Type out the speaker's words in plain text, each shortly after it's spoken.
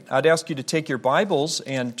I'd ask you to take your Bibles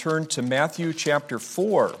and turn to Matthew chapter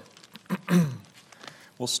 4.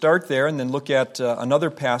 We'll start there and then look at another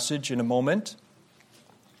passage in a moment.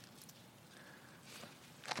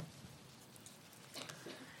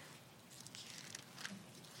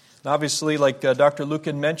 Obviously, like Dr.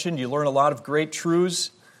 Lucan mentioned, you learn a lot of great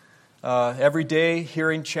truths every day,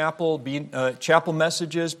 hearing chapel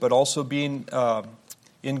messages, but also being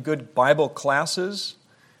in good Bible classes,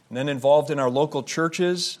 and then involved in our local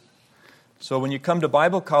churches. So when you come to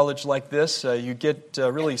Bible college like this, you get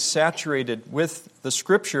really saturated with the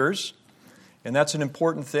Scriptures, and that's an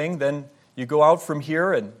important thing. Then you go out from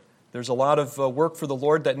here, and there's a lot of work for the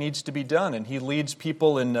Lord that needs to be done, and He leads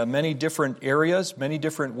people in many different areas, many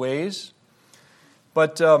different ways.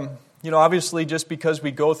 But, obviously just because we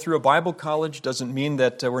go through a Bible college doesn't mean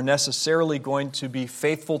that we're necessarily going to be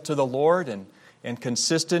faithful to the Lord and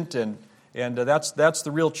consistent, and that's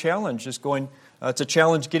the real challenge, is going. It's a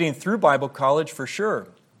challenge getting through Bible college for sure.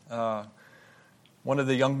 One of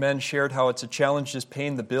the young men shared how it's a challenge just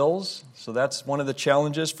paying the bills, so that's one of the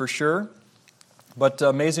challenges for sure. But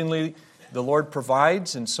amazingly, the Lord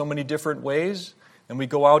provides in so many different ways, and we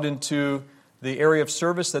go out into the area of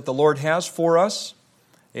service that the Lord has for us,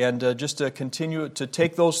 and just to continue to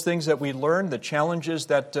take those things that we learn, the challenges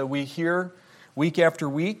that we hear week after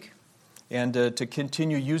week, and to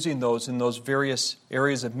continue using those in those various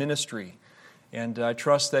areas of ministry. And I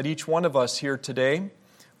trust that each one of us here today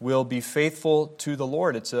will be faithful to the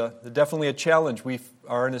Lord. It's definitely a challenge. We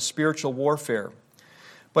are in a spiritual warfare.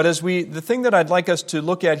 But the thing that I'd like us to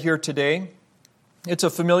look at here today, it's a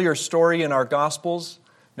familiar story in our Gospels.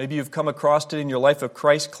 Maybe you've come across it in your Life of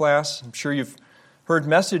Christ class. I'm sure you've heard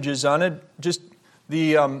messages on it. Just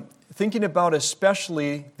the thinking about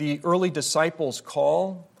especially the early disciples'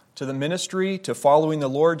 call to the ministry, to following the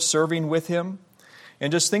Lord, serving with Him,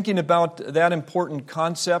 and just thinking about that important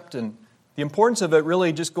concept and the importance of it,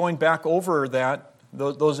 really just going back over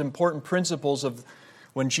those important principles of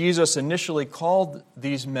when Jesus initially called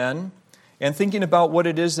these men, and thinking about what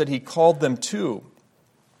it is that He called them to.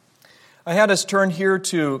 I had us turn here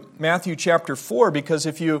to Matthew chapter 4, because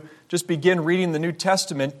if you just begin reading the New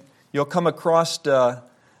Testament, you'll come across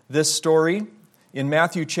this story in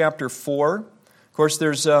Matthew chapter 4. Of course,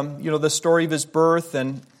 there's the story of His birth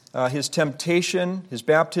and His temptation, His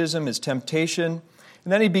baptism, His temptation,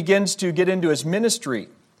 and then He begins to get into His ministry.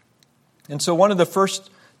 And so one of the first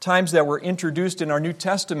times that we're introduced in our New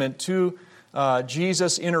Testament to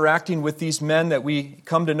Jesus interacting with these men that we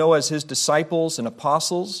come to know as His disciples and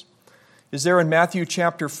apostles is there in Matthew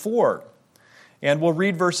chapter 4. And we'll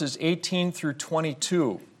read verses 18 through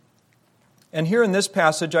 22. And here in this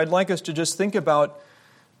passage, I'd like us to just think about,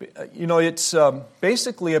 it's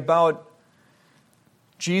basically about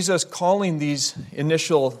Jesus calling these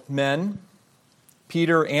initial men,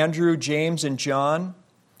 Peter, Andrew, James, and John.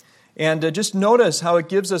 And just notice how it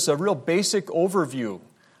gives us a real basic overview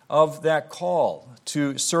of that call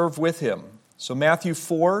to serve with Him. So Matthew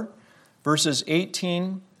 4, verses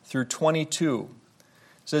 18 through 22.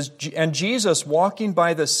 It says, "And Jesus, walking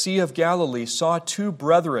by the Sea of Galilee, saw two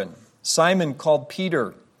brethren, Simon called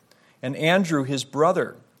Peter, and Andrew his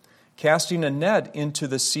brother, casting a net into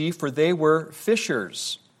the sea, for they were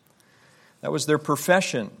fishers." That was their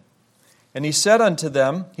profession. "And he saith unto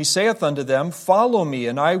them, Follow me,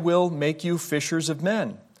 and I will make you fishers of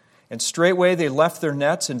men. And straightway they left their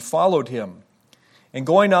nets and followed him. And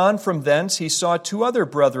going on from thence, he saw two other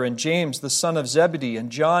brethren, James the son of Zebedee, and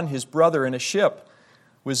John his brother, in a ship,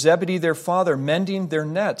 with Zebedee their father, mending their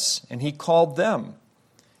nets. And he called them.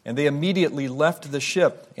 And they immediately left the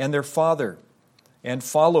ship and their father, and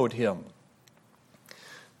followed him."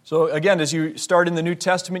 So again, as you start in the New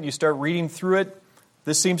Testament, you start reading through it,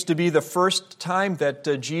 this seems to be the first time that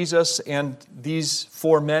Jesus and these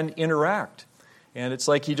four men interact. And it's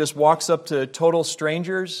like He just walks up to total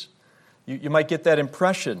strangers. You might get that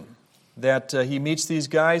impression that He meets these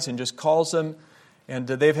guys and just calls them, and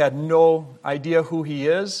they've had no idea who He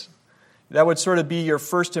is. That would sort of be your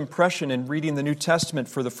first impression in reading the New Testament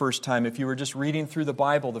for the first time, if you were just reading through the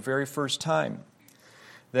Bible the very first time.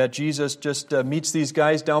 That Jesus just meets these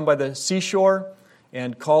guys down by the seashore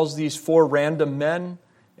and calls these four random men,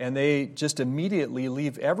 and they just immediately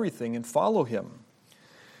leave everything and follow Him.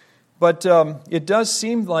 But it does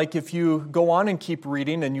seem like if you go on and keep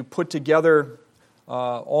reading and you put together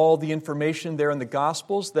all the information there in the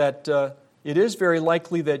Gospels, that it is very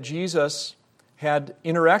likely that Jesus had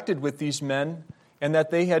interacted with these men and that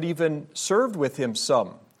they had even served with Him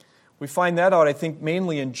some. We find that out, I think,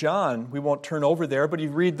 mainly in John. We won't turn over there, but you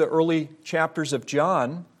read the early chapters of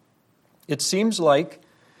John, it seems like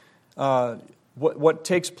what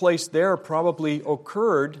takes place there probably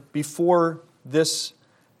occurred before this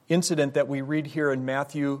incident that we read here in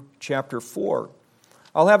Matthew chapter 4.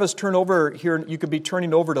 I'll have us turn over here. You could be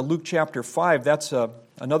turning over to Luke chapter 5. That's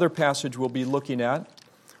another passage we'll be looking at.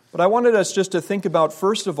 But I wanted us just to think about,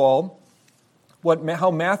 first of all, how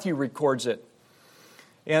Matthew records it.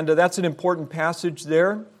 And that's an important passage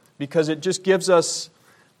there because it just gives us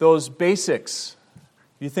those basics.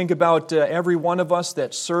 You think about every one of us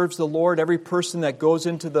that serves the Lord, every person that goes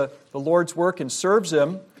into the Lord's work and serves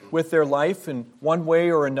Him with their life in one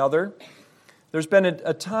way or another. There's been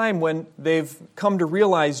a time when they've come to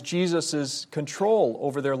realize Jesus' control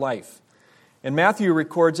over their life. And Matthew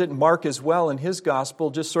records it, and Mark as well in his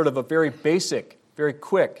gospel, just sort of a very basic, very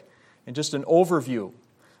quick, and just an overview.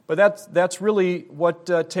 But that's really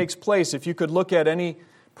what takes place. If you could look at any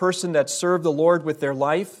person that served the Lord with their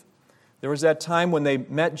life, there was that time when they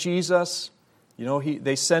met Jesus,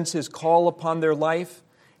 they sense His call upon their life,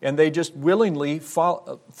 and they just willingly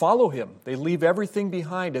follow Him. They leave everything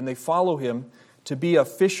behind and they follow Him to be a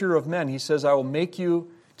fisher of men. He says, I will make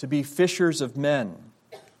you to be fishers of men.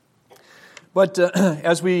 But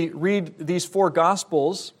as we read these four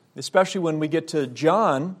Gospels, especially when we get to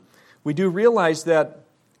John, we do realize that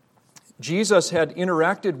Jesus had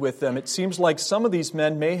interacted with them. It seems like some of these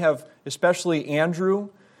men may have, especially Andrew,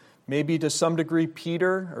 maybe to some degree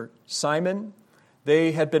Peter or Simon,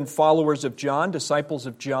 they had been followers of John, disciples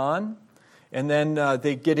of John, and then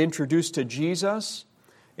they get introduced to Jesus.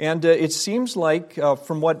 And it seems like,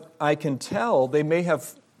 from what I can tell, they may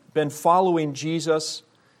have been following Jesus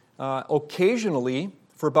occasionally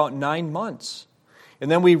for about 9 months.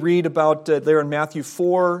 And then we read about there in Matthew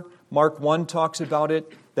 4, Mark 1 talks about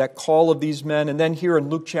it, that call of these men, and then here in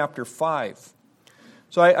Luke chapter 5.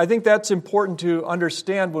 So I think that's important to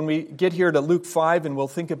understand when we get here to Luke 5, and we'll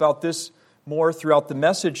think about this more throughout the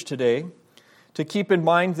message today, to keep in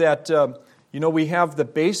mind that, we have the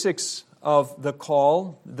basics of the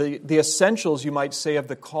call, the essentials, you might say, of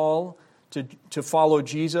the call to follow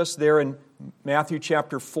Jesus there in Matthew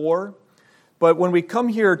chapter 4. But when we come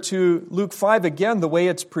here to Luke 5, again, the way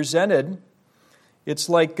it's presented, it's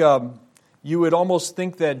like you would almost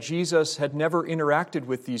think that Jesus had never interacted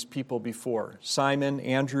with these people before, Simon,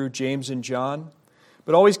 Andrew, James, and John.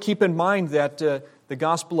 But always keep in mind that the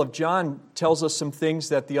Gospel of John tells us some things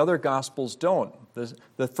that the other Gospels don't.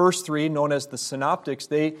 The first three, known as the Synoptics,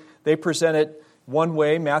 they present it one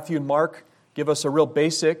way. Matthew and Mark give us a real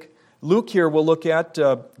basic. Luke here we'll look at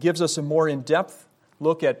gives us a more in-depth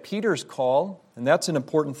look at Peter's call, and that's an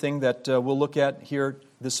important thing that we'll look at here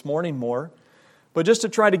this morning more. But just to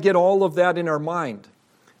try to get all of that in our mind,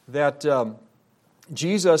 that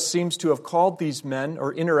Jesus seems to have called these men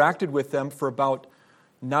or interacted with them for about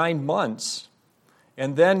 9 months,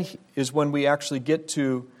 and then is when we actually get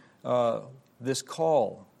to this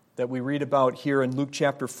call that we read about here in Luke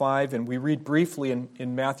chapter 5, and we read briefly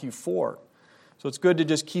in Matthew 4. So it's good to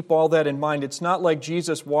just keep all that in mind. It's not like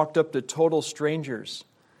Jesus walked up to total strangers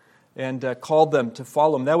and called them to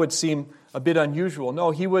follow Him. That would seem a bit unusual. No,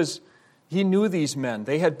 He knew these men.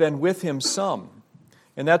 They had been with Him some.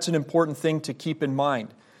 And that's an important thing to keep in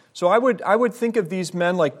mind. So I would think of these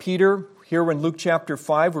men like Peter. Here in Luke chapter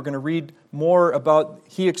 5, we're going to read more about,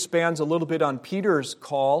 he expands a little bit on Peter's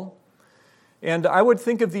call. And I would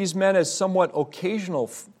think of these men as somewhat occasional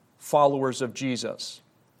followers of Jesus.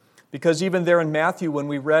 Because even there in Matthew, when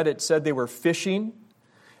we read, it said they were fishing.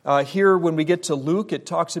 Here, when we get to Luke, it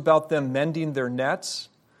talks about them mending their nets.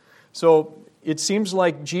 So it seems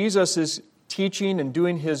like Jesus is teaching and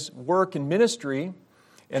doing His work and ministry,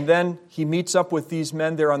 and then He meets up with these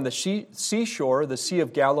men there on the seashore, the Sea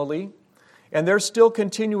of Galilee, and they're still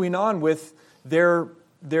continuing on with their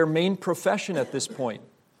main profession at this point.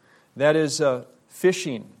 That is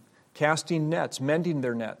fishing, casting nets, mending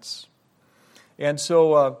their nets. And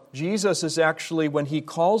so Jesus is actually, when He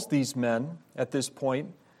calls these men at this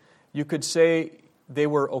point, you could say they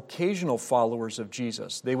were occasional followers of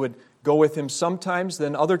Jesus. They would go with Him sometimes,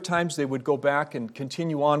 then other times they would go back and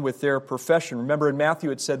continue on with their profession. Remember in Matthew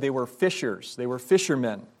it said they were fishers, they were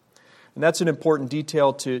fishermen. And that's an important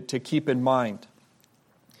detail to keep in mind.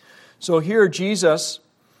 So here Jesus,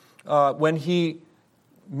 when He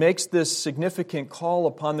makes this significant call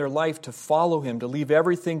upon their life to follow Him, to leave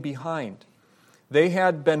everything behind, they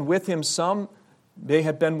had been with Him some, they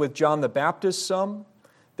had been with John the Baptist some,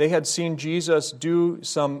 they had seen Jesus do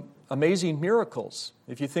some amazing miracles.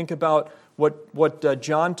 If you think about what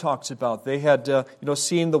John talks about, they had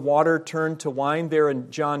seen the water turn to wine there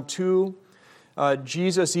in John 2.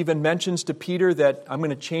 Jesus even mentions to Peter that I'm going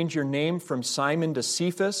to change your name from Simon to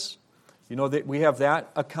Cephas. That we have that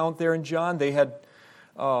account there in John. They had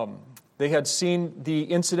They had seen the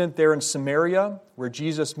incident there in Samaria where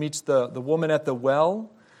Jesus meets the woman at the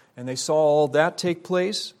well, and they saw all that take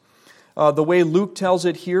place. The way Luke tells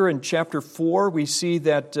it here in chapter 4, we see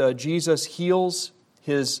that Jesus heals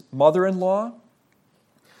his mother-in-law.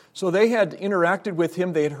 So they had interacted with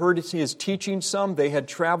him. They had heard his teaching some. They had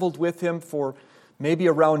traveled with him for maybe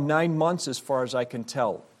around 9 months as far as I can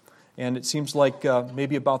tell. And it seems like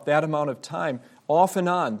maybe about that amount of time, off and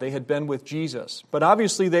on, they had been with Jesus. But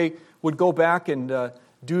obviously they would go back and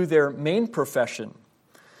do their main profession.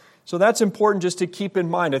 So that's important just to keep in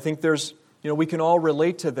mind. I think we can all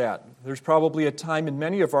relate to that. There's probably a time in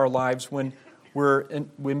many of our lives when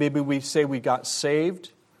maybe we say we got saved,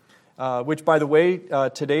 which, by the way,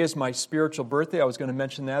 today is my spiritual birthday. I was going to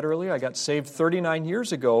mention that earlier. I got saved 39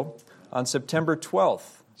 years ago on September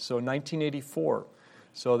 12th, so 1984.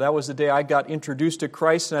 So that was the day I got introduced to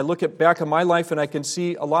Christ, and I look back at my life and I can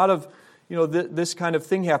see a lot of this kind of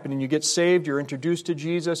thing happening. You get saved, you're introduced to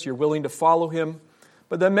Jesus, you're willing to follow Him.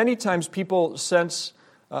 But then many times people sense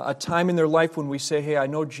a time in their life when we say, hey, I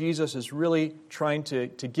know Jesus is really trying to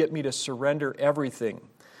get me to surrender everything.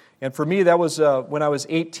 And for me, that was when I was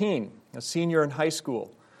 18, a senior in high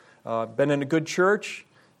school. Been in a good church,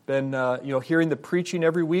 been hearing the preaching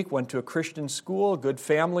every week, went to a Christian school, a good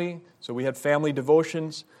family, so we had family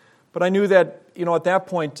devotions. But I knew that, at that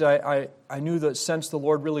point, I knew the sense the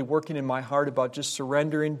Lord really working in my heart about just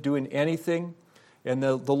surrendering, doing anything. And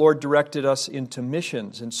the Lord directed us into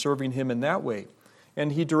missions and serving Him in that way.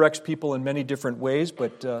 And He directs people in many different ways,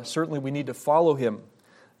 but certainly we need to follow Him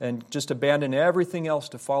and just abandon everything else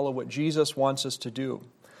to follow what Jesus wants us to do.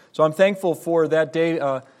 So I'm thankful for that day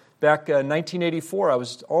back in 1984. I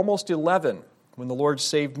was almost 11 when the Lord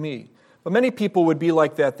saved me. But many people would be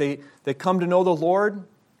like that. They come to know the Lord,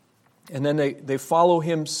 and then they follow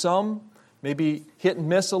Him some, maybe hit and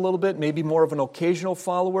miss a little bit, maybe more of an occasional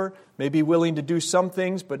follower, maybe willing to do some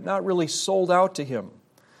things, but not really sold out to Him.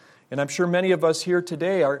 And I'm sure many of us here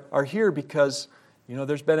today are here because,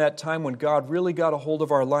 there's been that time when God really got a hold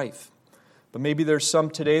of our life. But maybe there's some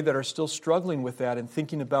today that are still struggling with that and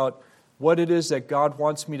thinking about what it is that God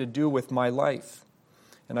wants me to do with my life.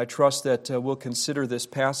 And I trust that we'll consider this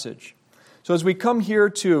passage. So as we come here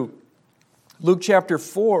to Luke chapter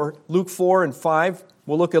 4, Luke 4 and 5,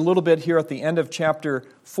 we'll look a little bit here at the end of chapter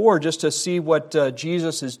 4 just to see what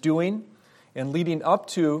Jesus is doing and leading up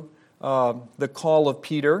to the call of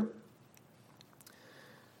Peter.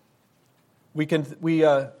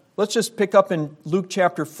 Let's just pick up in Luke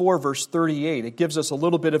chapter 4, verse 38. It gives us a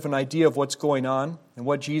little bit of an idea of what's going on and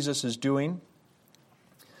what Jesus is doing.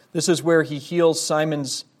 This is where He heals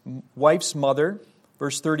Simon's wife's mother.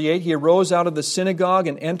 Verse 38, He arose out of the synagogue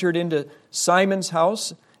and entered into Simon's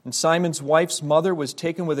house, and Simon's wife's mother was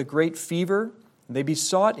taken with a great fever, and they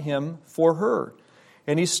besought Him for her.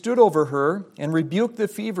 And He stood over her and rebuked the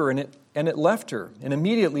fever, and it left her. And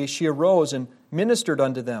immediately she arose and ministered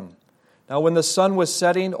unto them. Now when the sun was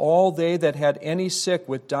setting, all they that had any sick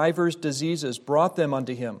with divers diseases brought them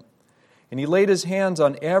unto Him. And He laid His hands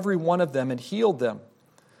on every one of them and healed them.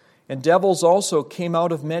 And devils also came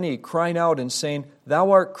out of many, crying out and saying, Thou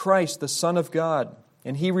art Christ, the Son of God.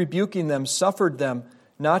 And He, rebuking them, suffered them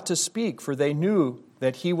not to speak, for they knew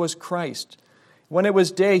that He was Christ. When it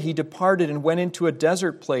was day, He departed and went into a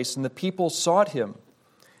desert place, and the people sought Him,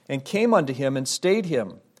 and came unto Him, and stayed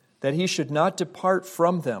Him, that He should not depart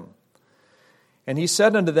from them. And He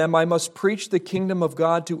said unto them, I must preach the kingdom of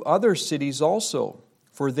God to other cities also,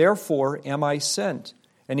 for therefore am I sent.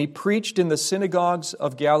 And He preached in the synagogues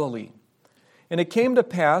of Galilee. And it came to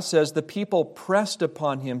pass, as the people pressed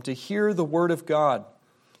upon Him to hear the word of God,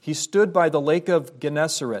 He stood by the lake of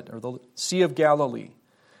Gennesaret, or the Sea of Galilee,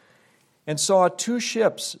 and saw 2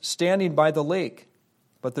 ships standing by the lake.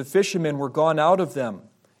 But the fishermen were gone out of them,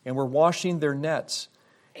 and were washing their nets.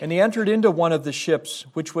 And He entered into one of the ships,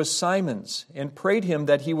 which was Simon's, and prayed Him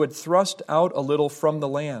that He would thrust out a little from the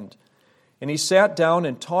land. And He sat down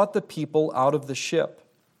and taught the people out of the ship.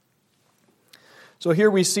 So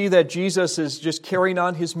here we see that Jesus is just carrying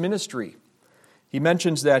on His ministry. He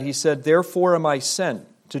mentions that. He said, Therefore am I sent.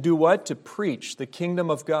 To do what? To preach the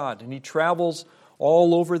kingdom of God. And He travels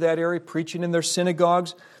all over that area, preaching in their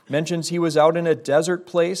synagogues. Mentions He was out in a desert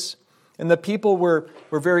place. And the people were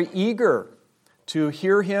very eager to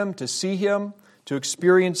hear Him, to see Him, to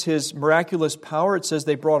experience His miraculous power. It says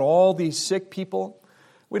they brought all these sick people.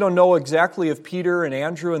 We don't know exactly if Peter and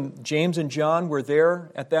Andrew and James and John were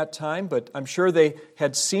there at that time, but I'm sure they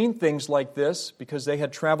had seen things like this because they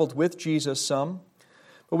had traveled with Jesus some.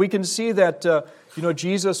 But we can see that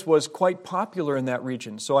Jesus was quite popular in that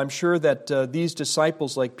region. So I'm sure that these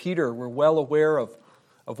disciples like Peter were well aware of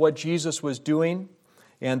what Jesus was doing.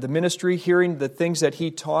 and the ministry, hearing the things that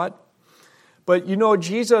he taught. But you know,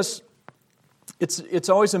 Jesus, it's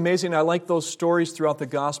always amazing. I like those stories throughout the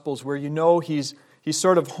Gospels where you know he's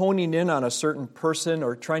sort of honing in on a certain person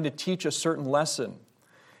or trying to teach a certain lesson.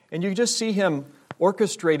 And you just see him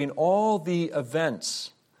orchestrating all the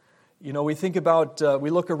events. You know, we think about, we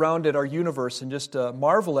look around at our universe and just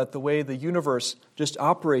marvel at the way the universe just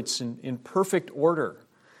operates in perfect order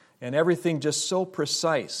and everything just so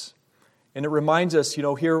precise. And it reminds us, you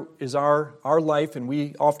know, here is our life, and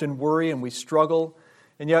we often worry and we struggle.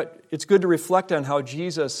 And yet it's good to reflect on how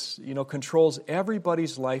Jesus, you know, controls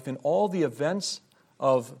everybody's life and all the events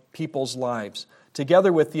of people's lives,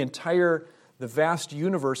 together with the vast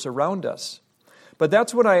universe around us. But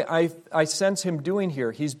that's what I sense him doing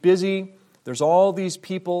here. He's busy. There's all these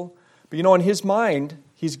people. But you know, in his mind,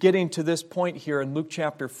 he's getting to this point here in Luke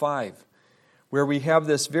chapter 5, where we have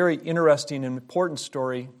this very interesting and important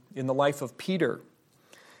story in the life of Peter.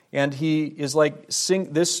 And he is like,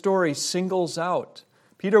 this story singles out.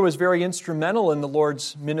 Peter was very instrumental in the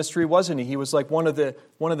Lord's ministry, wasn't he? He was like one of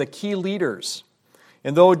the key leaders.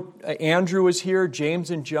 And though Andrew is here,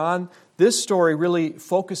 James and John, this story really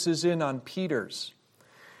focuses in on Peter's.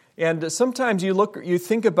 And sometimes you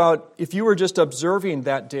think about if you were just observing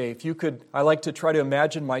that day, if you could, I like to try to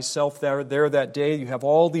imagine myself there that day. You have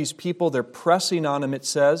all these people, they're pressing on him, it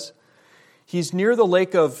says. He's near the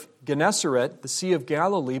lake of Gennesaret, the Sea of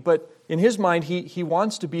Galilee, but in his mind, he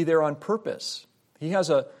wants to be there on purpose. He has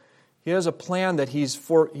a plan that he's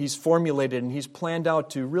formulated, and he's planned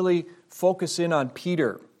out to really focus in on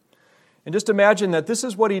Peter. And just imagine that this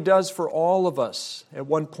is what he does for all of us at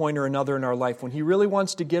one point or another in our life. When he really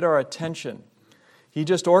wants to get our attention, he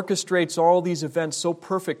just orchestrates all these events so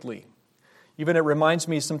perfectly. Even it reminds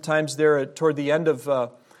me sometimes there toward the end of,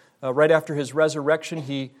 right after his resurrection,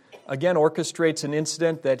 he again orchestrates an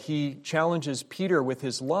incident that he challenges Peter with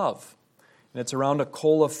his love. And it's around a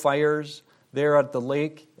coal of fires there at the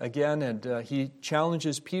lake again, and he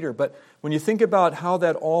challenges Peter. But when you think about how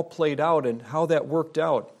that all played out and how that worked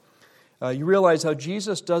out, you realize how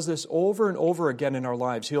Jesus does this over and over again in our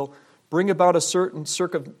lives. He'll bring about a certain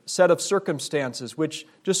set of circumstances which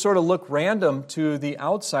just sort of look random to the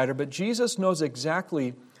outsider, but Jesus knows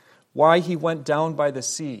exactly why he went down by the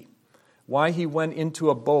sea, why he went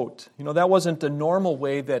into a boat. You know, that wasn't the normal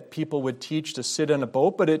way that people would teach to sit in a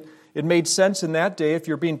boat, but it made sense in that day. If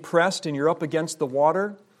you're being pressed and you're up against the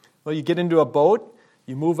water, well, you get into a boat,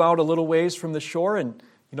 you move out a little ways from the shore, and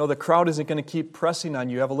you know, the crowd isn't going to keep pressing on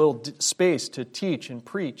you. You have a little space to teach and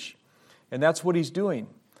preach. And that's what he's doing.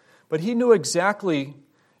 But he knew exactly,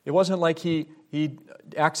 it wasn't like he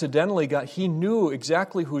accidentally he knew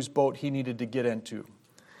exactly whose boat he needed to get into.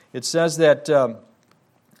 It says that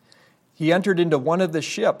he entered into one of the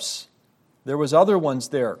ships. There was other ones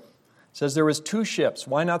there. It says there was 2 ships.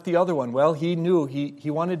 Why not the other one? Well, he knew he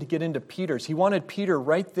wanted to get into Peter's. He wanted Peter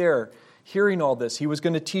right there hearing all this. He was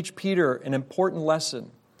going to teach Peter an important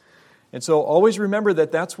lesson. And so always remember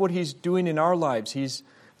that that's what he's doing in our lives. He's,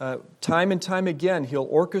 time and time again, he'll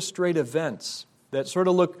orchestrate events that sort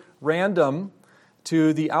of look random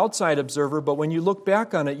to the outside observer, but when you look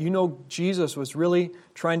back on it, you know Jesus was really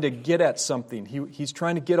trying to get at something. He's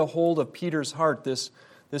trying to get a hold of Peter's heart, this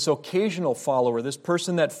occasional follower, this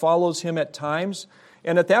person that follows him at times.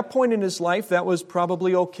 And at that point in his life, that was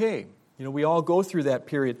probably okay. You know, we all go through that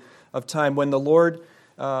period of time when the Lord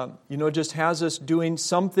just has us doing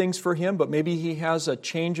some things for him, but maybe he has a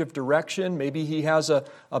change of direction. Maybe he has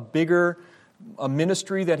a bigger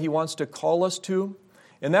ministry that he wants to call us to.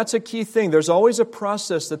 And that's a key thing. There's always a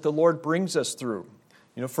process that the Lord brings us through.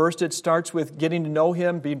 You know, first it starts with getting to know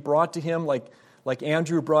him, being brought to him like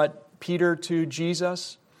Andrew brought Peter to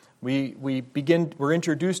Jesus. We're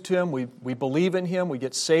introduced to him, we believe in him, we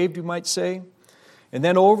get saved, you might say. And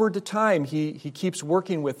then over the time, he keeps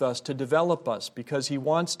working with us to develop us because he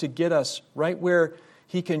wants to get us right where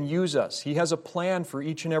he can use us. He has a plan for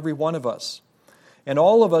each and every one of us. And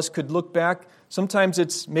all of us could look back. Sometimes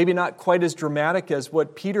it's maybe not quite as dramatic as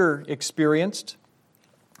what Peter experienced.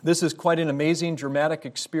 This is quite an amazing, dramatic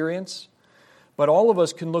experience. But all of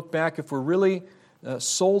us can look back if we're really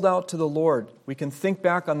sold out to the Lord. We can think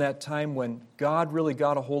back on that time when God really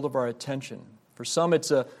got a hold of our attention. For some,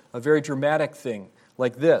 it's a very dramatic thing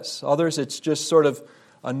like this. Others, it's just sort of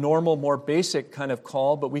a normal, more basic kind of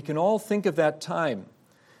call, but we can all think of that time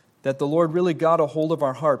that the Lord really got a hold of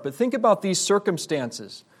our heart. But think about these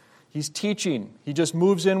circumstances. He's teaching. He just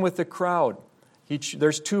moves in with the crowd.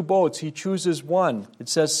 There's 2 boats. He chooses one. It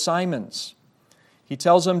says Simon's. He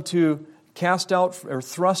tells them to cast out or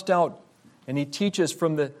thrust out, and he teaches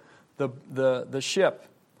from the ship.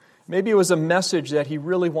 Maybe it was a message that he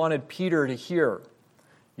really wanted Peter to hear.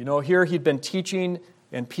 Here he'd been teaching,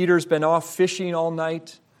 and Peter's been off fishing all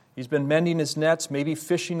night. He's been mending his nets, maybe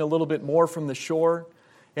fishing a little bit more from the shore.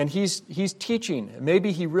 And he's teaching.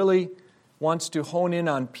 Maybe he really wants to hone in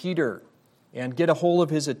on Peter and get a hold of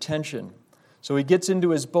his attention. So he gets into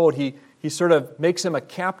his boat. He sort of makes him a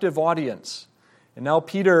captive audience. And now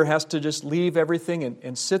Peter has to just leave everything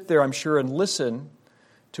and sit there, I'm sure, and listen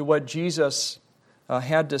to what Jesus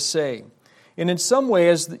had to say. And in some way,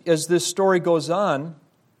 as this story goes on,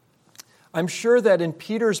 I'm sure that in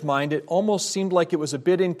Peter's mind, it almost seemed like it was a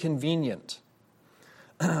bit inconvenient.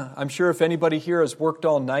 I'm sure if anybody here has worked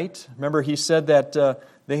all night, remember he said that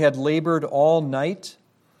they had labored all night.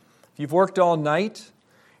 If you've worked all night,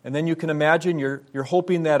 and then you can imagine you're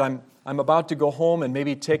hoping that I'm about to go home and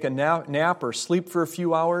maybe take a nap or sleep for a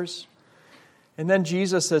few hours. And then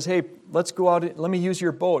Jesus says, hey, let's go out, let me use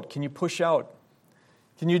your boat. Can you push out?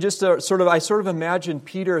 Can you just I sort of imagine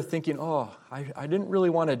Peter thinking, I didn't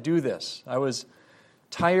really want to do this. I was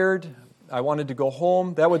tired. I wanted to go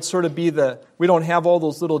home. That would sort of be we don't have all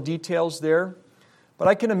those little details there. But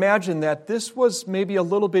I can imagine that this was maybe a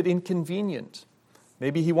little bit inconvenient.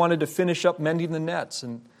 Maybe he wanted to finish up mending the nets,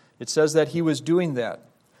 and it says that he was doing that.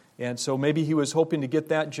 And so maybe he was hoping to get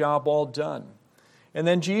that job all done. And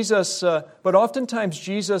then but oftentimes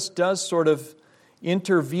Jesus does sort of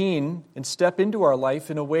intervene and step into our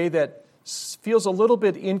life in a way that feels a little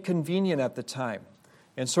bit inconvenient at the time.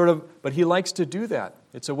 But he likes to do that.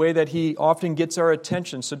 It's a way that he often gets our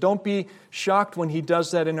attention. So don't be shocked when he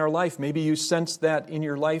does that in our life. Maybe you sense that in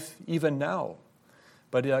your life even now.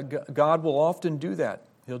 But God will often do that.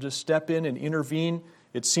 He'll just step in and intervene.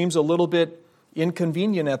 It seems a little bit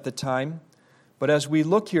inconvenient at the time. But as we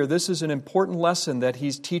look here, this is an important lesson that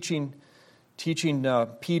he's teaching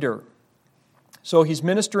Peter. So he's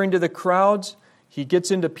ministering to the crowds. He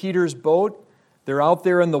gets into Peter's boat. They're out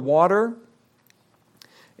there in the water.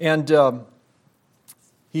 And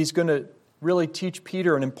he's going to really teach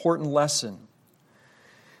Peter an important lesson.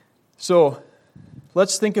 So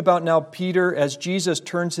let's think about now Peter as Jesus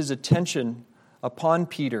turns his attention upon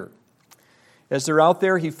Peter. As they're out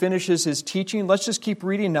there, he finishes his teaching. Let's just keep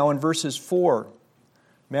reading now in verses 4.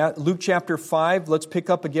 Luke chapter 5, let's pick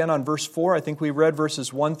up again on verse 4. I think we read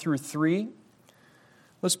verses 1 through 3.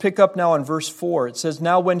 Let's pick up now on verse 4. It says,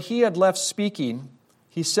 Now when he had left speaking,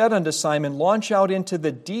 he said unto Simon, Launch out into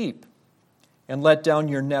the deep, and let down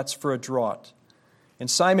your nets for a draught. And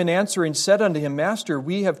Simon answering said unto him, Master,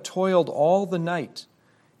 we have toiled all the night,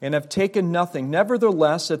 and have taken nothing.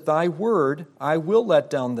 Nevertheless, at thy word, I will let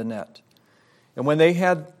down the net. And when they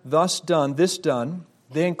had this done,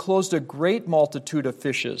 they enclosed a great multitude of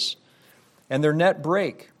fishes, and their net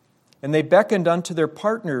brake. And they beckoned unto their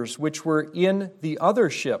partners, which were in the other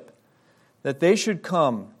ship, that they should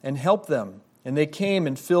come and help them. And they came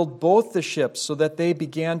and filled both the ships, so that they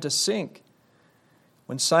began to sink.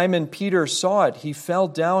 When Simon Peter saw it, he fell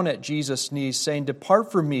down at Jesus' knees, saying,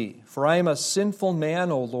 Depart from me, for I am a sinful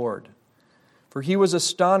man, O Lord. For he was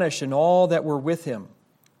astonished, and all that were with him,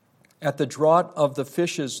 at the draught of the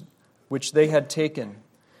fishes which they had taken.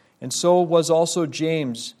 And so was also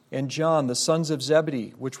James and John, the sons of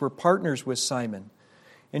Zebedee, which were partners with Simon.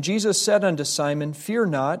 And Jesus said unto Simon, Fear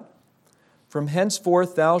not, from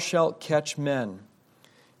henceforth thou shalt catch men.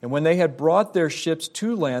 And when they had brought their ships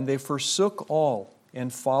to land, they forsook all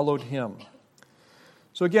and followed him.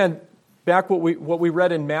 So again, back what we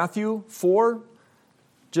read in Matthew 4,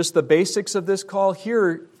 just the basics of this call.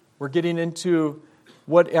 Here we're getting into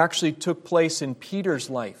what actually took place in Peter's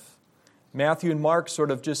life. Matthew and Mark sort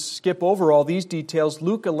of just skip over all these details.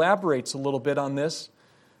 Luke elaborates a little bit on this,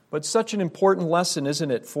 but such an important lesson,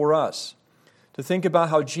 isn't it, for us? To think about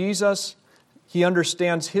how Jesus, he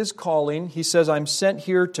understands his calling. He says, I'm sent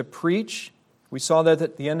here to preach. We saw that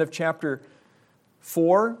at the end of chapter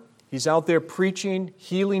 4. He's out there preaching,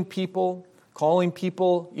 healing people, calling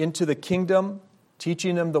people into the kingdom,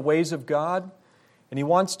 teaching them the ways of God. And he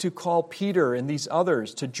wants to call Peter and these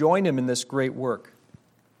others to join him in this great work.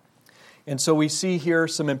 And so we see here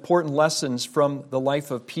some important lessons from the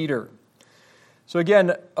life of Peter. So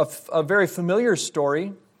again, a very familiar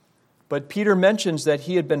story, but Peter mentions that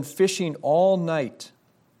he had been fishing all night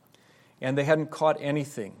and they hadn't caught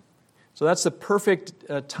anything. So that's the perfect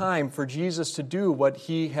time for Jesus to do what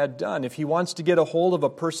he had done. If he wants to get a hold of a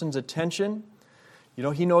person's attention,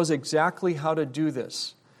 he knows exactly how to do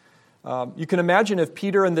this. You can imagine if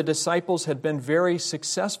Peter and the disciples had been very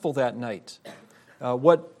successful that night,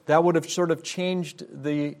 what that would have sort of changed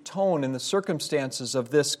the tone and the circumstances of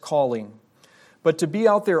this calling. But to be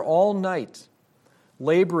out there all night,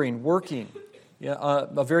 laboring, working,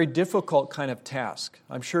 a very difficult kind of task.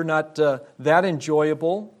 I'm sure not that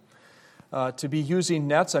enjoyable. to be using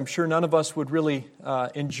nets. I'm sure none of us would really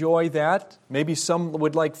enjoy that. Maybe some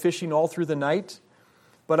would like fishing all through the night.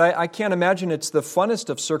 But I can't imagine it's the funnest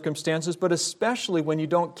of circumstances, but especially when you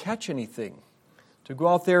don't catch anything, to go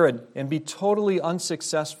out there and be totally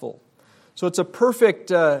unsuccessful. So it's a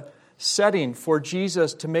perfect setting for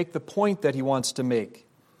Jesus to make the point that he wants to make.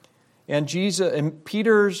 And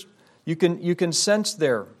Peter's, you can sense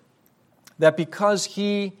there that because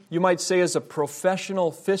he, you might say, is a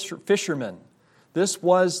professional fisherman, this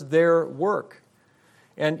was their work.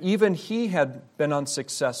 And even he had been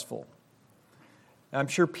unsuccessful. I'm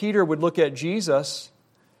sure Peter would look at Jesus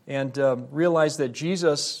and realize that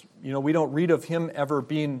Jesus, we don't read of him ever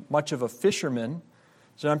being much of a fisherman.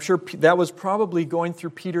 So I'm sure that was probably going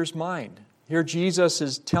through Peter's mind. Here Jesus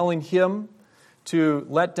is telling him to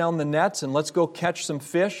let down the nets and let's go catch some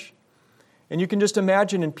fish. And you can just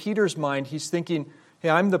imagine in Peter's mind, he's thinking, hey,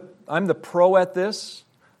 I'm the pro at this.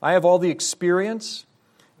 I have all the experience.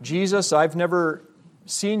 Jesus, I've never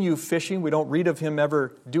seen you fishing. We don't read of him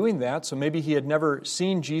ever doing that. So maybe he had never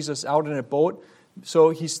seen Jesus out in a boat. So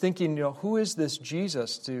he's thinking, who is this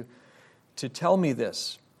Jesus to tell me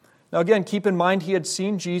this? Now again, keep in mind he had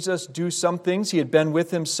seen Jesus do some things. He had been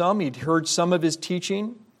with him some. He'd heard some of his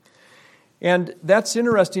teaching. And that's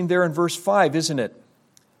interesting there in verse 5, isn't it?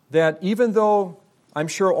 That even though I'm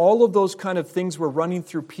sure all of those kind of things were running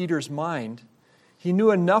through Peter's mind, he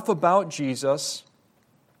knew enough about Jesus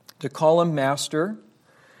to call him master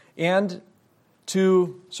and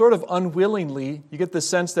to sort of unwillingly, you get the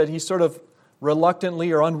sense that he sort of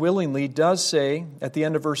reluctantly or unwillingly does say at the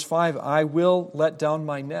end of verse 5, I will let down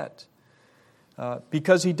my net.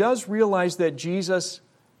 Because he does realize that Jesus,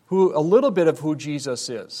 a little bit of who Jesus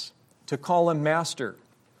is, to call him master.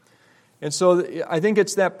 And so I think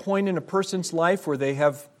it's that point in a person's life where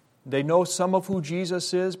they know some of who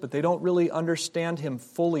Jesus is, but they don't really understand him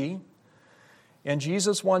fully. And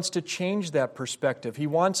Jesus wants to change that perspective. He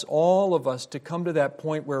wants all of us to come to that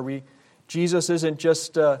point where Jesus isn't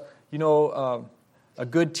just a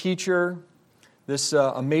good teacher, this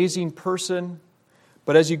amazing person.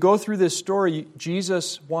 But as you go through this story,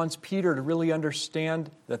 Jesus wants Peter to really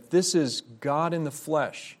understand that this is God in the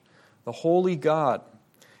flesh, the holy God.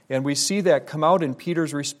 And we see that come out in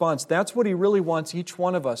Peter's response. That's what he really wants each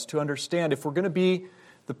one of us to understand. If we're going to be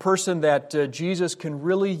the person that Jesus can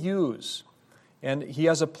really use, and he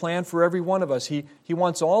has a plan for every one of us, he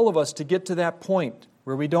wants all of us to get to that point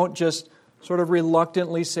where we don't just sort of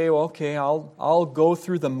reluctantly say, well, okay, I'll go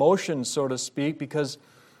through the motions, so to speak, because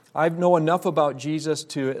I know enough about Jesus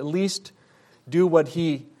to at least do what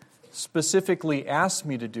he specifically asked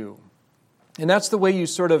me to do. And that's the way you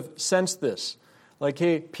sort of sense this. Like,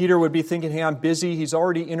 hey, Peter would be thinking, hey, I'm busy. He's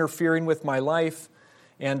already interfering with my life,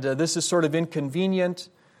 and this is sort of inconvenient.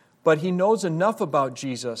 But he knows enough about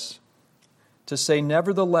Jesus to say,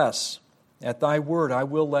 nevertheless, at thy word, I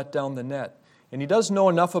will let down the net. And he does know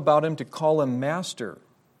enough about him to call him master.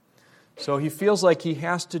 So he feels like he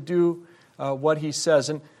has to do what he says.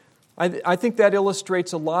 And I think that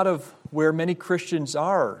illustrates a lot of where many Christians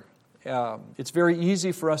are. It's very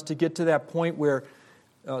easy for us to get to that point where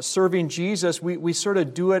serving Jesus, we sort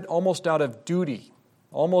of do it almost out of duty,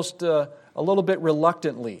 almost a little bit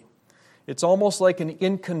reluctantly. It's almost like an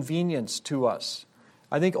inconvenience to us.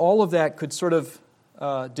 I think all of that could sort of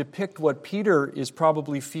depict what Peter is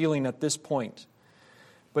probably feeling at this point.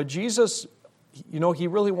 But Jesus, he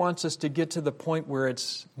really wants us to get to the point where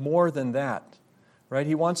it's more than that, right?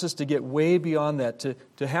 He wants us to get way beyond that,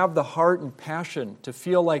 to have the heart and passion, to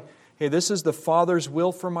feel like, hey, this is the Father's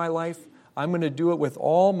will for my life. I'm going to do it with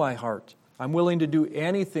all my heart. I'm willing to do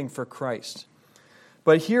anything for Christ.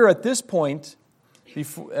 But here at this point,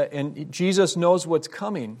 and Jesus knows what's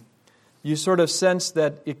coming, you sort of sense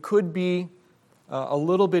that it could be a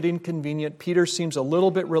little bit inconvenient. Peter seems a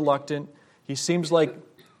little bit reluctant. He seems like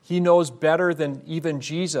he knows better than even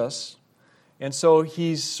Jesus. And so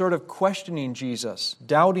he's sort of questioning Jesus,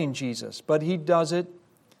 doubting Jesus. But he does it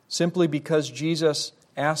simply because Jesus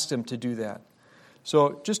asked him to do that.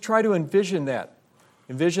 So just try to envision that.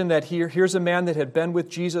 Envision that here's a man that had been with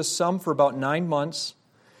Jesus some for about 9 months.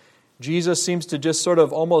 Jesus seems to just sort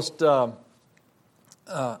of almost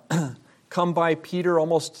come by Peter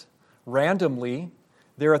almost randomly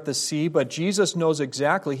there at the sea, but Jesus knows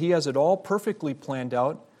exactly. He has it all perfectly planned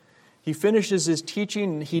out. He finishes his teaching,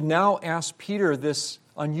 and he now asks Peter this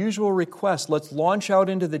unusual request. Let's launch out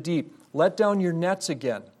into the deep. Let down your nets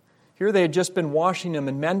again. Here they had just been washing them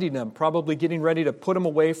and mending them, probably getting ready to put them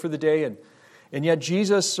away for the day, and yet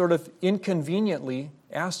Jesus sort of inconveniently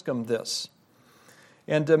asked him this.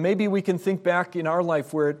 And maybe we can think back in our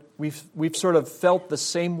life where we've sort of felt the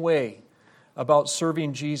same way about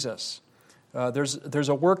serving Jesus. There's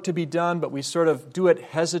a work to be done, but we sort of do it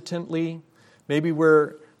hesitantly. Maybe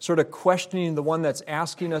we're sort of questioning the one that's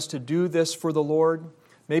asking us to do this for the Lord.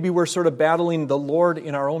 Maybe we're sort of battling the Lord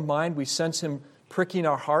in our own mind. We sense Him pricking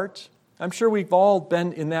our heart. I'm sure we've all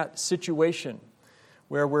been in that situation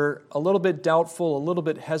where we're a little bit doubtful, a little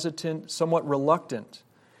bit hesitant, somewhat reluctant.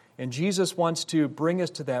 And Jesus wants to bring us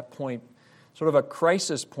to that point, sort of a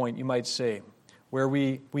crisis point, you might say, where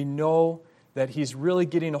we know that He's really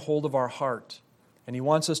getting a hold of our heart. And He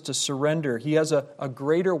wants us to surrender. He has a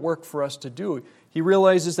greater work for us to do. He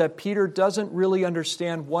realizes that Peter doesn't really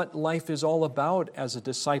understand what life is all about as a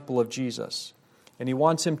disciple of Jesus. And He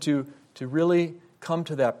wants him to really come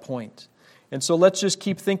to that point. And so let's just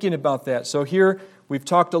keep thinking about that. So here we've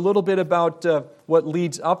talked a little bit about what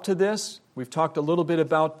leads up to this. We've talked a little bit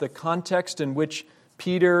about the context in which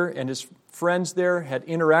Peter and his friends there had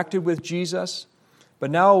interacted with Jesus.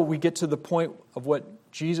 But now we get to the point of what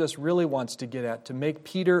Jesus really wants to get at, to make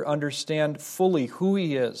Peter understand fully who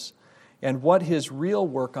he is and what his real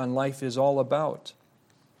work on life is all about.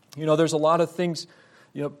 You know, there's a lot of things,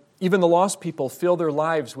 even the lost people fill their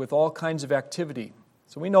lives with all kinds of activity.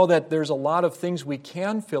 So we know that there's a lot of things we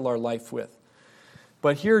can fill our life with.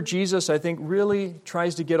 But here Jesus, I think, really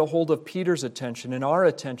tries to get a hold of Peter's attention and our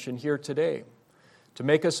attention here today to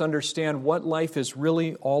make us understand what life is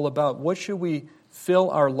really all about. What should we fill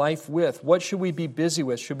our life with? What should we be busy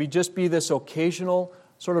with? Should we just be this occasional,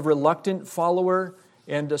 sort of reluctant follower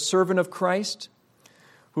and a servant of Christ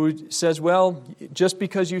who says, well, just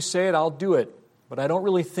because you say it, I'll do it, but I don't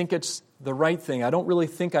really think it's the right thing. I don't really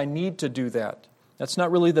think I need to do that. That's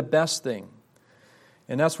not really the best thing.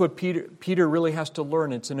 And that's what Peter really has to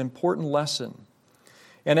learn. It's an important lesson.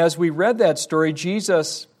 And as we read that story,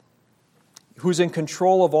 Jesus, who's in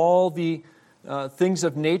control of all the things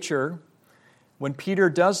of nature, when Peter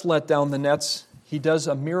does let down the nets, he does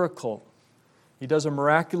a miracle. He does a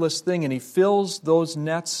miraculous thing, and he fills those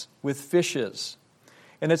nets with fishes.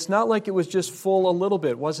 And it's not like it was just full a little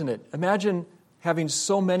bit, wasn't it? Imagine having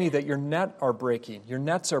so many that your nets are breaking.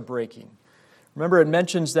 Remember, it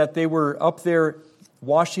mentions that they were up there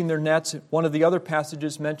washing their nets. One of the other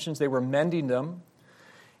passages mentions they were mending them.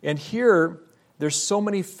 And here, there's so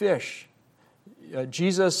many fish.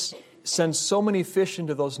 Jesus sends so many fish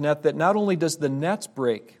into those nets that not only does the nets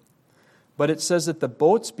break, but it says that the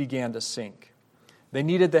boats began to sink. They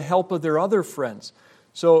needed the help of their other friends.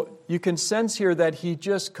 So you can sense here that he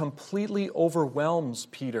just completely overwhelms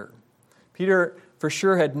Peter. Peter, for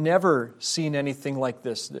sure, had never seen anything like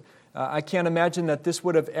this. I can't imagine that this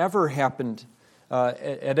would have ever happened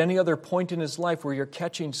at any other point in his life where you're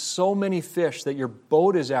catching so many fish that your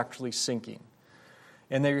boat is actually sinking.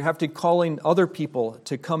 And then you have to call in other people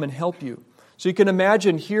to come and help you. So you can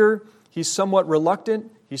imagine here he's somewhat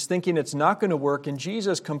reluctant. He's thinking it's not going to work. And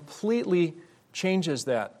Jesus completely changes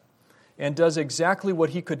that and does exactly what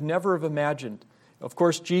he could never have imagined. Of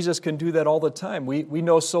course, Jesus can do that all the time. We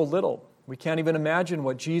know so little. We can't even imagine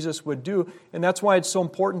what Jesus would do. And that's why it's so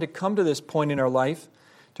important to come to this point in our life,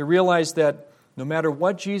 to realize that no matter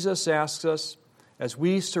what Jesus asks us, as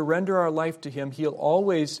we surrender our life to Him, He'll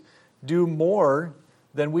always do more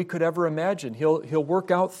than we could ever imagine. He'll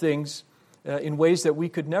work out things in ways that we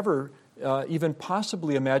could never even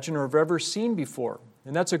possibly imagine or have ever seen before.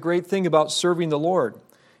 And that's a great thing about serving the Lord,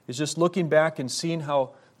 is just looking back and seeing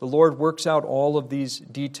how the Lord works out all of these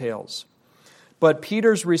details. But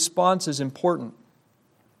Peter's response is important.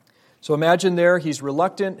 So imagine there, he's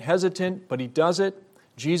reluctant, hesitant, but he does it.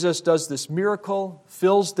 Jesus does this miracle,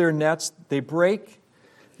 fills their nets, they break,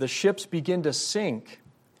 the ships begin to sink.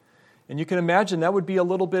 And you can imagine that would be a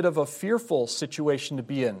little bit of a fearful situation to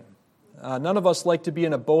be in. None of us like to be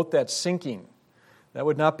in a boat that's sinking. That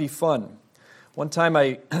would not be fun. One time,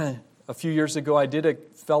 a few years ago,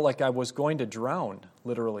 felt like I was going to drown,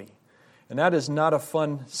 literally. And that is not a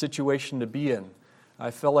fun situation to be in.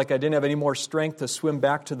 I felt like I didn't have any more strength to swim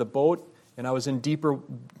back to the boat, and I was in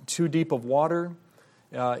too deep of water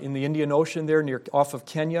in the Indian Ocean there off of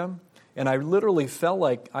Kenya, and I literally felt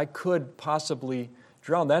like I could possibly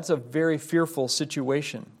drown. That's a very fearful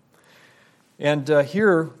situation. And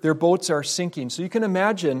here, their boats are sinking. So you can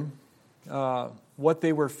imagine what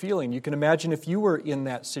they were feeling. You can imagine if you were in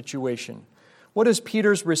that situation. What is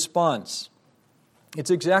Peter's response? It's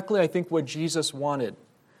exactly, I think, what Jesus wanted.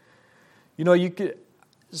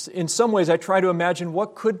 In some ways, I try to imagine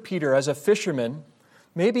what could Peter, as a fisherman,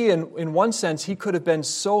 maybe in one sense, he could have been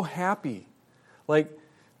so happy.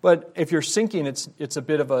 But if you're sinking, it's a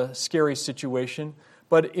bit of a scary situation.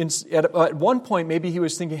 But at one point, maybe he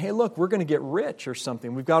was thinking, hey, look, we're going to get rich or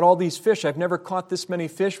something. We've got all these fish. I've never caught this many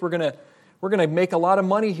fish. We're going to make a lot of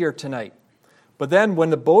money here tonight. But then when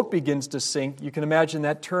the boat begins to sink, you can imagine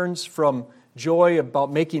that turns from joy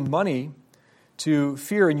about making money to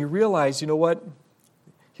fear. And you realize, you know what?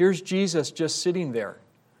 Here's Jesus just sitting there.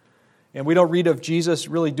 And we don't read of Jesus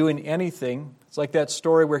really doing anything. It's like that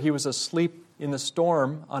story where he was asleep in the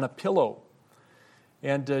storm on a pillow.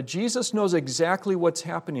 And Jesus knows exactly what's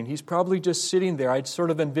happening. He's probably just sitting there. I'd sort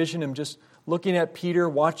of envision him just looking at Peter,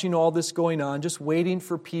 watching all this going on, just waiting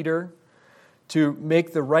for Peter to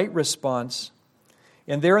make the right response.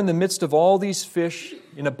 And there in the midst of all these fish,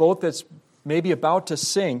 in a boat that's maybe about to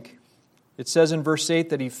sink, it says in verse 8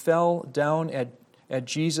 that he fell down at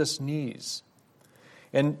Jesus' knees.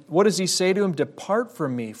 And what does he say to him? "Depart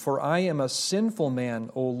from me, for I am a sinful man,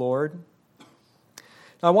 O Lord."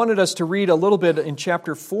 Now, I wanted us to read a little bit in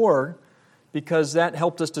chapter 4 because that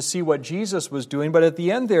helped us to see what Jesus was doing. But at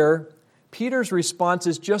the end there, Peter's response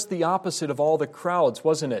is just the opposite of all the crowds,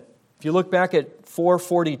 wasn't it? If you look back at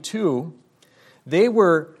 4:42, they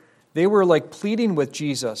were like pleading with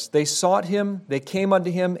Jesus. They sought him, they came unto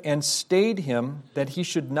him, and stayed him that he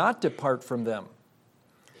should not depart from them.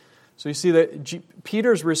 So you see that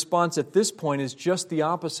Peter's response at this point is just the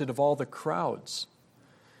opposite of all the crowds.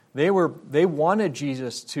 They wanted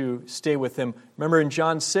Jesus to stay with them. Remember in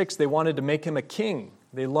John 6, they wanted to make him a king.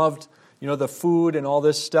 They loved, the food and all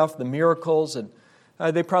this stuff, the miracles, and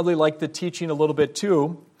they probably liked the teaching a little bit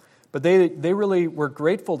too. But they really were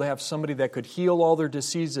grateful to have somebody that could heal all their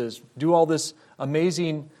diseases, do all this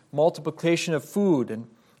amazing multiplication of food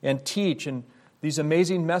and teach and these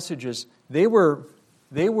amazing messages. They were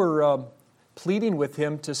pleading with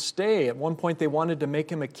him to stay. At one point they wanted to make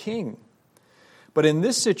him a king. But in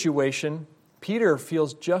this situation, Peter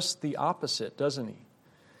feels just the opposite, doesn't he?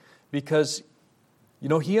 Because,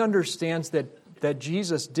 he understands that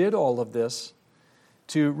Jesus did all of this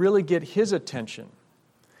to really get his attention.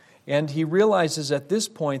 And he realizes at this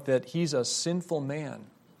point that he's a sinful man.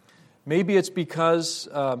 Maybe it's because,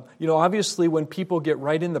 obviously when people get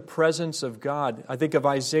right in the presence of God, I think of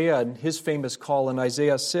Isaiah and his famous call in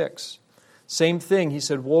Isaiah 6. Same thing, he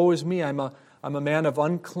said, "Woe is me, I'm a man of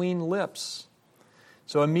unclean lips."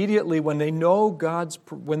 So immediately when they know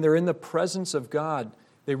when they're in the presence of God,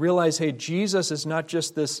 they realize, hey, Jesus is not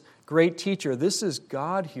just this great teacher. This is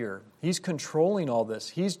God here. He's controlling all this.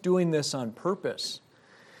 He's doing this on purpose.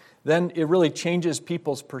 Then it really changes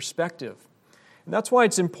people's perspective. And that's why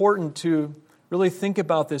it's important to really think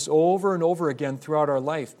about this over and over again throughout our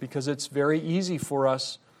life, because it's very easy for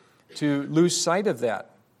us to lose sight of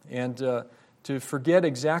that and to forget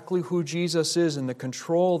exactly who Jesus is and the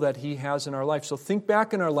control that he has in our life. So think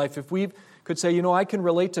back in our life. If we could say, I can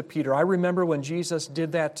relate to Peter. I remember when Jesus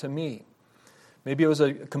did that to me. Maybe it was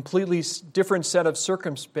a completely different set of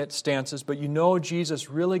circumstances, but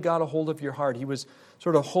Jesus really got a hold of your heart. He was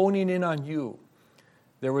sort of honing in on you.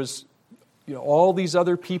 There was all these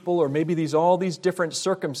other people, or maybe all these different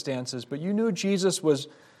circumstances, but you knew Jesus was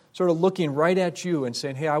sort of looking right at you and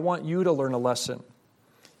saying, hey, I want you to learn a lesson.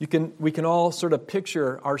 We can all sort of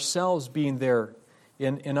picture ourselves being there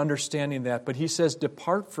in understanding that. But he says,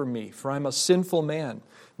 "Depart from me, for I'm a sinful man."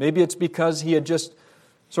 Maybe it's because he had just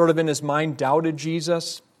sort of in his mind doubted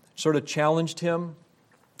Jesus, sort of challenged him,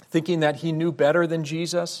 thinking that he knew better than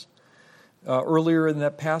Jesus earlier in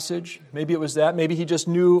that passage. Maybe it was that. Maybe he just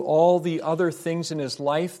knew all the other things in his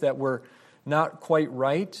life that were not quite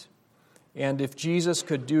right. And if Jesus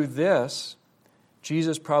could do this,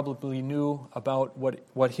 Jesus probably knew about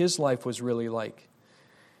what his life was really like.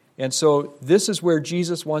 And so this is where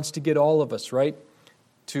Jesus wants to get all of us, right?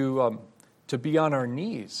 To be on our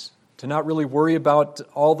knees, to not really worry about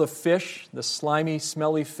all the fish, the slimy,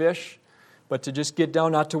 smelly fish, but to just get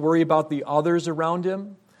down, not to worry about the others around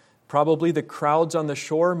him. Probably the crowds on the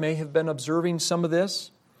shore may have been observing some of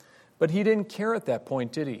this, but he didn't care at that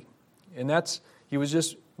point, did he? And he was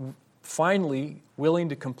just finally willing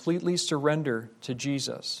to completely surrender to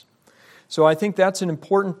Jesus. So I think that's an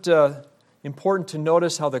important to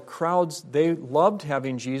notice how the crowds, they loved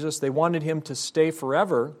having Jesus. They wanted him to stay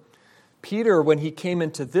forever. Peter, when he came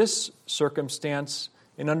into this circumstance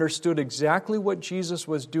and understood exactly what Jesus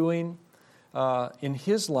was doing in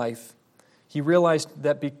his life, he realized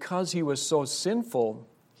that because he was so sinful,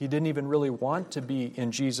 he didn't even really want to be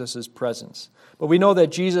in Jesus' presence. But we know that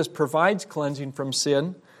Jesus provides cleansing from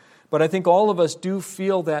sin. But I think all of us do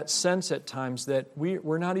feel that sense at times that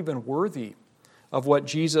we're not even worthy of what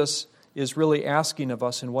Jesus is really asking of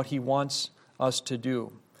us and what he wants us to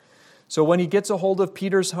do. So when he gets a hold of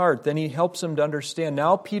Peter's heart, then he helps him to understand.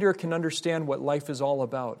 Now Peter can understand what life is all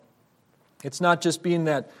about. It's not just being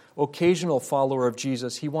that occasional follower of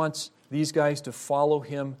Jesus. He wants these guys to follow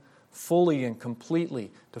him fully and completely,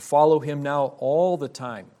 to follow him now all the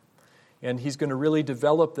time. And He's going to really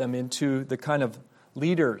develop them into the kind of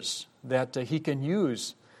leaders that He can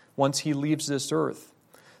use once He leaves this earth.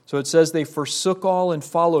 So it says they forsook all and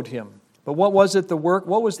followed Him. But what was it, the work?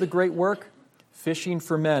 What was the great work? Fishing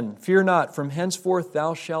for men. Fear not, from henceforth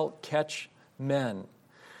thou shalt catch men.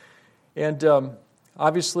 And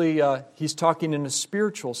obviously, He's talking in a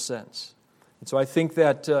spiritual sense. And so I think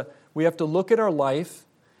that we have to look at our life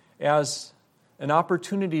as an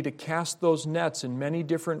opportunity to cast those nets in many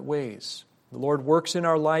different ways. The Lord works in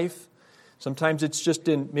our life. Sometimes it's just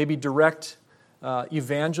in maybe direct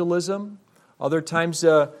evangelism. Other times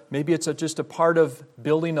maybe it's just a part of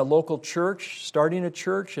building a local church, starting a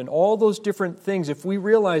church, and all those different things. If we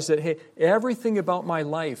realize that, hey, everything about my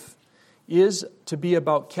life is to be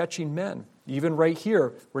about catching men. Even right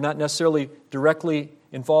here, we're not necessarily directly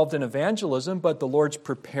involved in evangelism, but the Lord's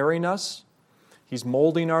preparing us. He's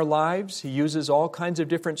molding our lives. He uses all kinds of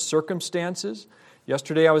different circumstances.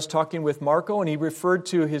 Yesterday I was talking with Marco, and he referred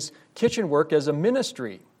to his kitchen work as a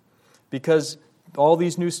ministry because all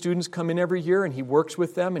these new students come in every year, and he works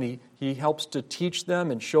with them, and he helps to teach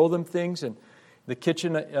them and show them things. And the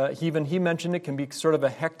kitchen, even he mentioned it, can be sort of a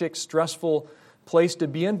hectic, stressful place to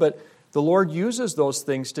be in, but the Lord uses those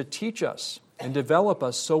things to teach us and develop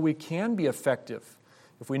us so we can be effective.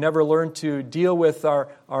 If we never learn to deal with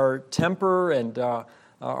our temper and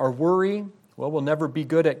our worry, well, we'll never be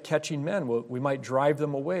good at catching men. We might drive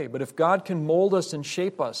them away. But if God can mold us and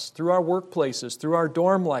shape us through our workplaces, through our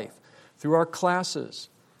dorm life, through our classes,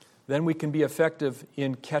 then we can be effective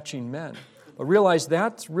in catching men. But realize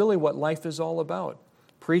that's really what life is all about.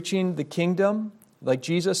 Preaching the kingdom, like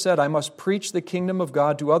Jesus said, I must preach the kingdom of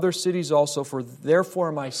God to other cities also, for therefore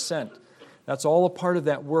am I sent. That's all a part of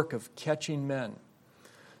that work of catching men.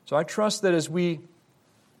 So I trust that as we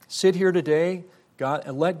sit here today,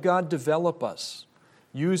 let God develop us.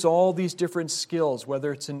 Use all these different skills,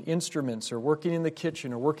 whether it's in instruments or working in the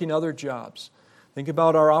kitchen or working other jobs. Think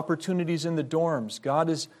about our opportunities in the dorms. God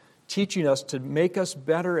is teaching us to make us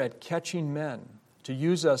better at catching men, to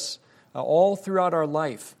use us all throughout our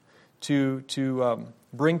life to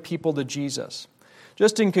bring people to Jesus.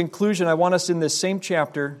 Just in conclusion, I want us in this same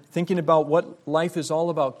chapter thinking about what life is all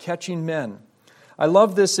about, catching men. I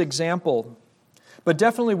love this example, but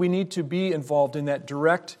definitely we need to be involved in that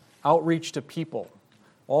direct outreach to people.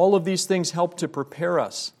 All of these things help to prepare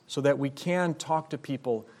us so that we can talk to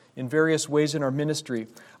people in various ways in our ministry.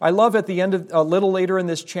 I love at the end of a little later in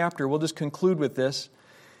this chapter, we'll just conclude with this.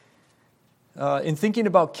 In thinking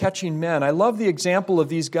about catching men, I love the example of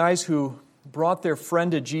these guys who brought their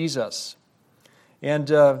friend to Jesus.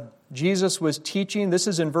 And Jesus was teaching, this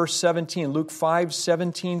is in verse 17, Luke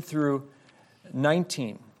 5:17 through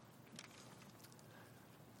 19.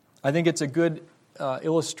 I think it's a good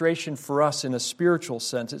illustration for us in a spiritual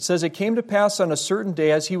sense. It says, it came to pass on a certain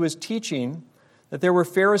day as he was teaching that there were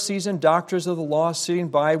Pharisees and doctors of the law sitting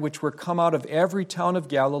by, which were come out of every town of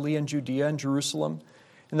Galilee and Judea and Jerusalem.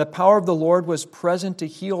 And the power of the Lord was present to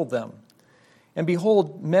heal them. And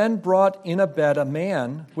behold, men brought in a bed a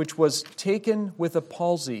man which was taken with a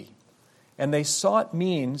palsy. And they sought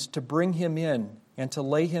means to bring him in and to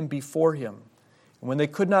lay him before him. And when they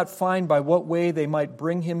could not find by what way they might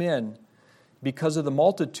bring him in, because of the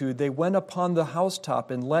multitude, they went upon the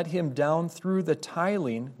housetop and let him down through the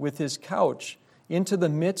tiling with his couch into the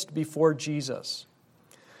midst before Jesus.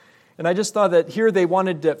 And I just thought that here they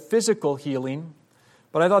wanted physical healing,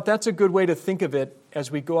 but I thought that's a good way to think of it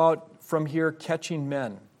as we go out from here catching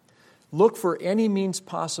men. Look for any means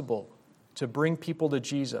possible to bring people to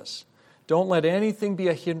Jesus. Don't let anything be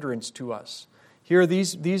a hindrance to us. Here,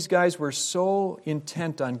 these guys were so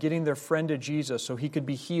intent on getting their friend to Jesus so he could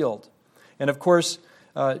be healed. And of course,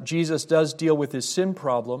 Jesus does deal with his sin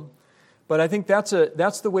problem. But I think that's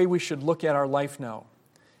the way we should look at our life now,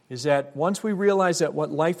 is that once we realize that what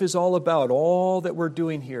life is all about, all that we're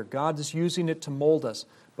doing here, God is using it to mold us.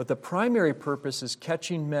 But the primary purpose is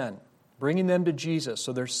catching men, bringing them to Jesus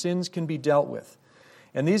so their sins can be dealt with.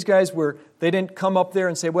 And these guys they didn't come up there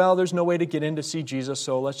and say, well, there's no way to get in to see Jesus,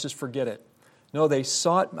 so let's just forget it. No, they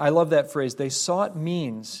sought, I love that phrase, they sought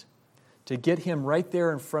means to get him right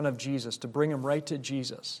there in front of Jesus, to bring him right to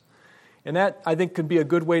Jesus. And that, I think, could be a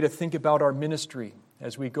good way to think about our ministry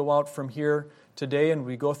as we go out from here today and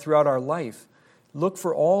we go throughout our life. Look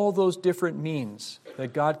for all those different means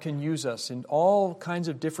that God can use us in all kinds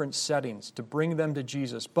of different settings to bring them to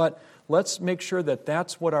Jesus. But let's make sure that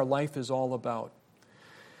that's what our life is all about.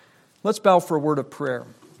 Let's bow for a word of prayer.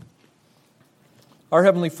 Our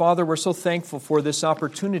Heavenly Father, we're so thankful for this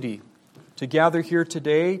opportunity to gather here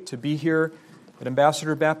today, to be here at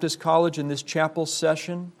Ambassador Baptist College in this chapel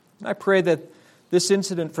session. And I pray that this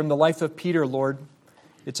incident from the life of Peter, Lord,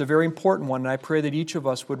 It's a very important one, and I pray that each of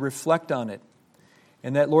us would reflect on it.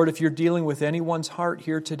 And that, Lord, if you're dealing with anyone's heart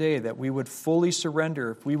here today, that we would fully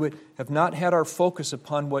surrender. If we would have not had our focus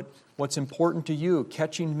upon what's important to you,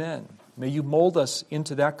 catching men, may you mold us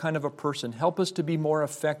into that kind of a person. Help us to be more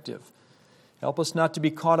effective. Help us not to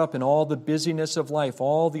be caught up in all the busyness of life,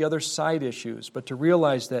 all the other side issues, but to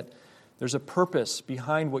realize that there's a purpose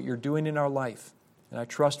behind what you're doing in our life. And I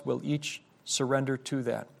trust we'll each surrender to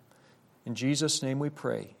that. In Jesus' name we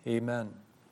pray. Amen.